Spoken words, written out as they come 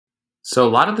So, a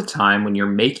lot of the time when you're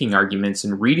making arguments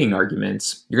and reading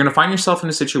arguments, you're going to find yourself in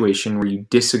a situation where you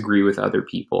disagree with other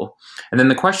people. And then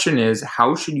the question is,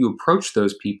 how should you approach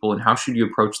those people and how should you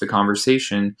approach the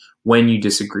conversation when you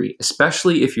disagree,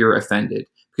 especially if you're offended?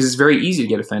 Because it's very easy to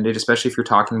get offended, especially if you're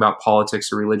talking about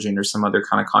politics or religion or some other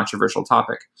kind of controversial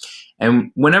topic.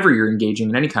 And whenever you're engaging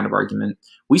in any kind of argument,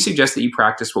 we suggest that you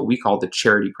practice what we call the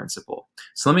charity principle.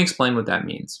 So, let me explain what that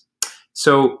means.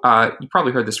 So you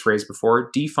probably heard this phrase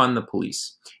before, defund the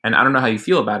police. And I don't know how you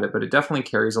feel about it, but it definitely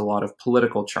carries a lot of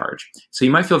political charge. So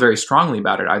you might feel very strongly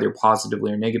about it, either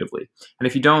positively or negatively. And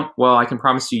if you don't, well, I can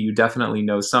promise you, you definitely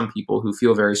know some people who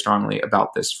feel very strongly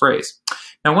about this phrase.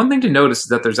 Now, one thing to notice is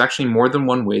that there's actually more than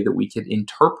one way that we could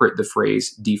interpret the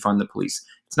phrase defund the police.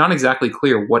 It's not exactly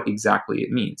clear what exactly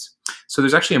it means. So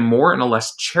there's actually a more and a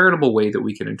less charitable way that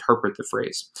we can interpret the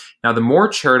phrase. Now, the more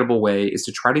charitable way is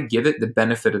to try to give it the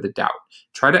benefit of the doubt.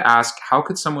 Try to ask, how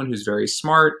could someone who's very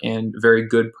smart and very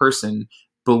good person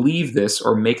believe this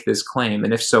or make this claim?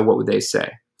 And if so, what would they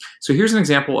say? So here's an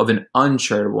example of an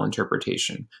uncharitable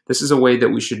interpretation. This is a way that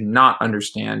we should not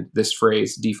understand this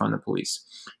phrase, defund the police.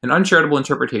 An uncharitable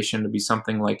interpretation would be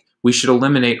something like, we should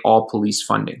eliminate all police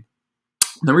funding.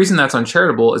 The reason that's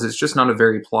uncharitable is it's just not a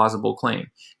very plausible claim.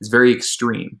 It's very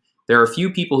extreme. There are a few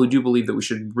people who do believe that we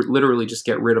should literally just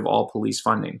get rid of all police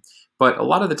funding. But a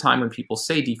lot of the time when people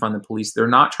say defund the police, they're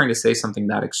not trying to say something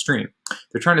that extreme.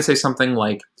 They're trying to say something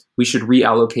like, we should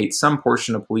reallocate some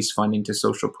portion of police funding to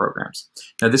social programs.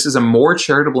 Now, this is a more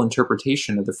charitable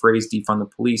interpretation of the phrase defund the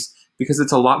police because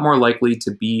it's a lot more likely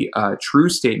to be a true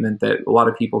statement that a lot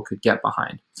of people could get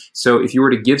behind. So if you were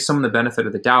to give someone the benefit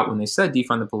of the doubt when they said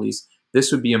defund the police,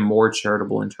 this would be a more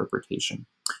charitable interpretation.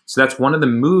 So that's one of the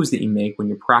moves that you make when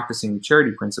you're practicing the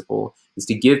charity principle, is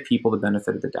to give people the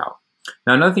benefit of the doubt.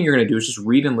 Now, another thing you're going to do is just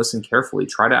read and listen carefully.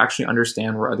 Try to actually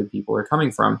understand where other people are coming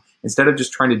from instead of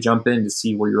just trying to jump in to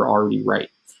see where you're already right.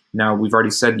 Now, we've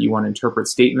already said that you want to interpret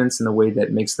statements in the way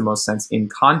that makes the most sense in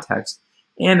context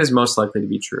and is most likely to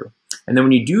be true. And then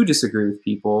when you do disagree with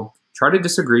people, try to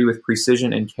disagree with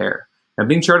precision and care. Now,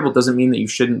 being charitable doesn't mean that you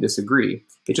shouldn't disagree.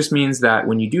 It just means that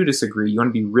when you do disagree, you want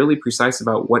to be really precise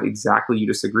about what exactly you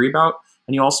disagree about,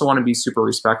 and you also want to be super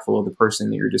respectful of the person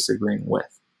that you're disagreeing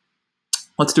with.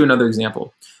 Let's do another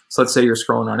example. So let's say you're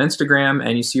scrolling on Instagram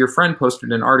and you see your friend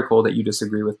posted an article that you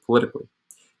disagree with politically.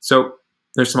 So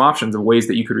there's some options of ways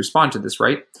that you could respond to this,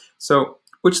 right? So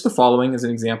which of the following is an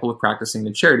example of practicing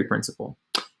the charity principle?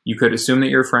 You could assume that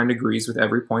your friend agrees with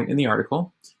every point in the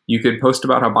article. You could post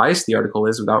about how biased the article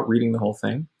is without reading the whole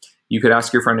thing. You could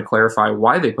ask your friend to clarify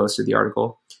why they posted the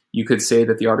article. You could say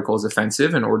that the article is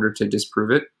offensive in order to disprove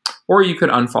it, or you could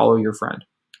unfollow your friend.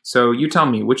 So you tell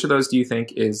me, which of those do you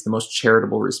think is the most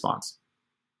charitable response?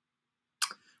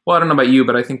 Well, I don't know about you,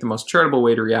 but I think the most charitable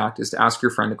way to react is to ask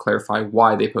your friend to clarify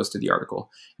why they posted the article.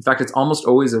 In fact, it's almost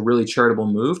always a really charitable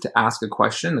move to ask a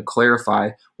question, to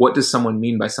clarify what does someone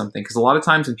mean by something. Because a lot of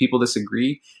times when people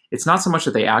disagree, it's not so much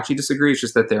that they actually disagree, it's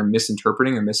just that they're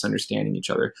misinterpreting or misunderstanding each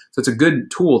other. So it's a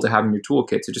good tool to have in your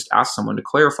toolkit to just ask someone to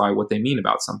clarify what they mean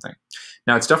about something.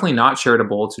 Now, it's definitely not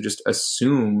charitable to just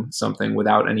assume something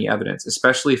without any evidence,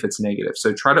 especially if it's negative.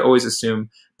 So try to always assume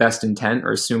best intent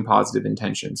or assume positive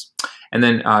intentions. And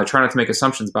then try not to make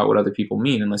assumptions about what other people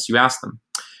mean unless you ask them.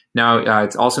 Now,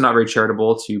 it's also not very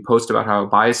charitable to post about how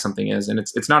biased something is, and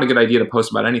it's not a good idea to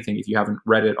post about anything if you haven't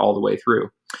read it all the way through.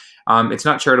 It's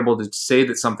not charitable to say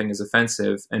that something is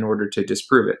offensive in order to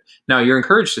disprove it. Now, you're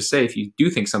encouraged to say if you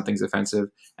do think something's offensive,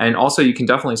 and also you can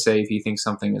definitely say if you think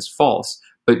something is false,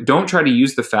 but don't try to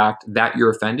use the fact that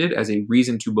you're offended as a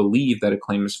reason to believe that a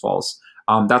claim is false.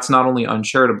 That's not only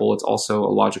uncharitable, it's also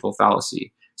a logical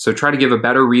fallacy. So try to give a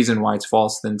better reason why it's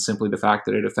false than simply the fact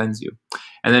that it offends you.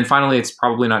 And then finally, it's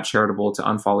probably not charitable to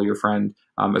unfollow your friend,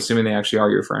 assuming they actually are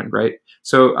your friend, right?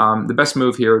 So the best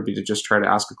move here would be to just try to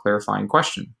ask a clarifying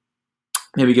question.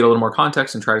 Maybe get a little more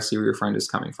context and try to see where your friend is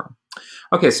coming from.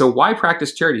 Okay, so why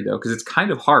practice charity though? Because it's kind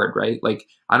of hard, right? Like,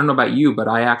 I don't know about you, but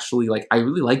I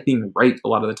really like being right a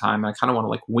lot of the time. I kind of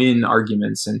want to win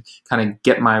arguments and kind of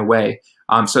get my way.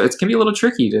 So it can be a little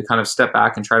tricky to kind of step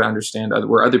back and try to understand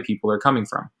where other people are coming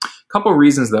from. A couple of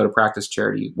reasons though to practice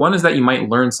charity. One is that you might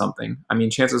learn something. I mean,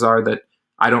 chances are that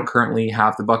I don't currently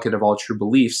have the bucket of all true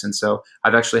beliefs. And so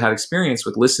I've actually had experience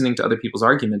with listening to other people's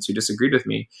arguments who disagreed with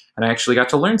me. And I actually got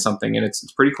to learn something. And it's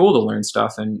pretty cool to learn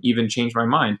stuff and even change my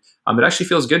mind. It actually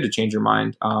feels good to change your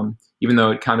mind, even though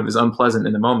it kind of is unpleasant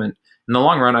in the moment. In the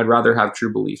long run, I'd rather have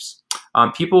true beliefs.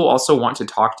 People also want to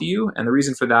talk to you, and the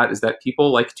reason for that is that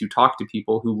people like to talk to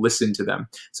people who listen to them.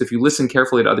 So if you listen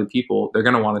carefully to other people, they're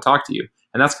going to want to talk to you,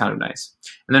 and that's kind of nice.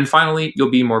 And then finally,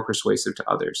 you'll be more persuasive to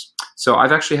others. So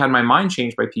I've actually had my mind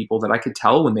changed by people that I could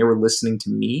tell when they were listening to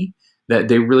me that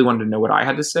they really wanted to know what I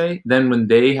had to say. Then when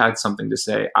they had something to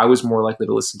say, I was more likely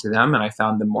to listen to them, and I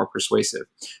found them more persuasive.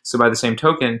 So by the same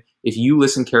token, if you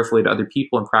listen carefully to other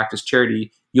people and practice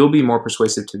charity, you'll be more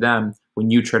persuasive to them when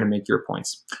you try to make your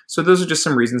points. So those are just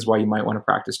some reasons why you might want to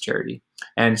practice charity.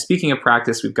 And speaking of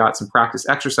practice, we've got some practice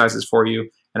exercises for you,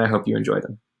 and I hope you enjoy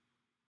them.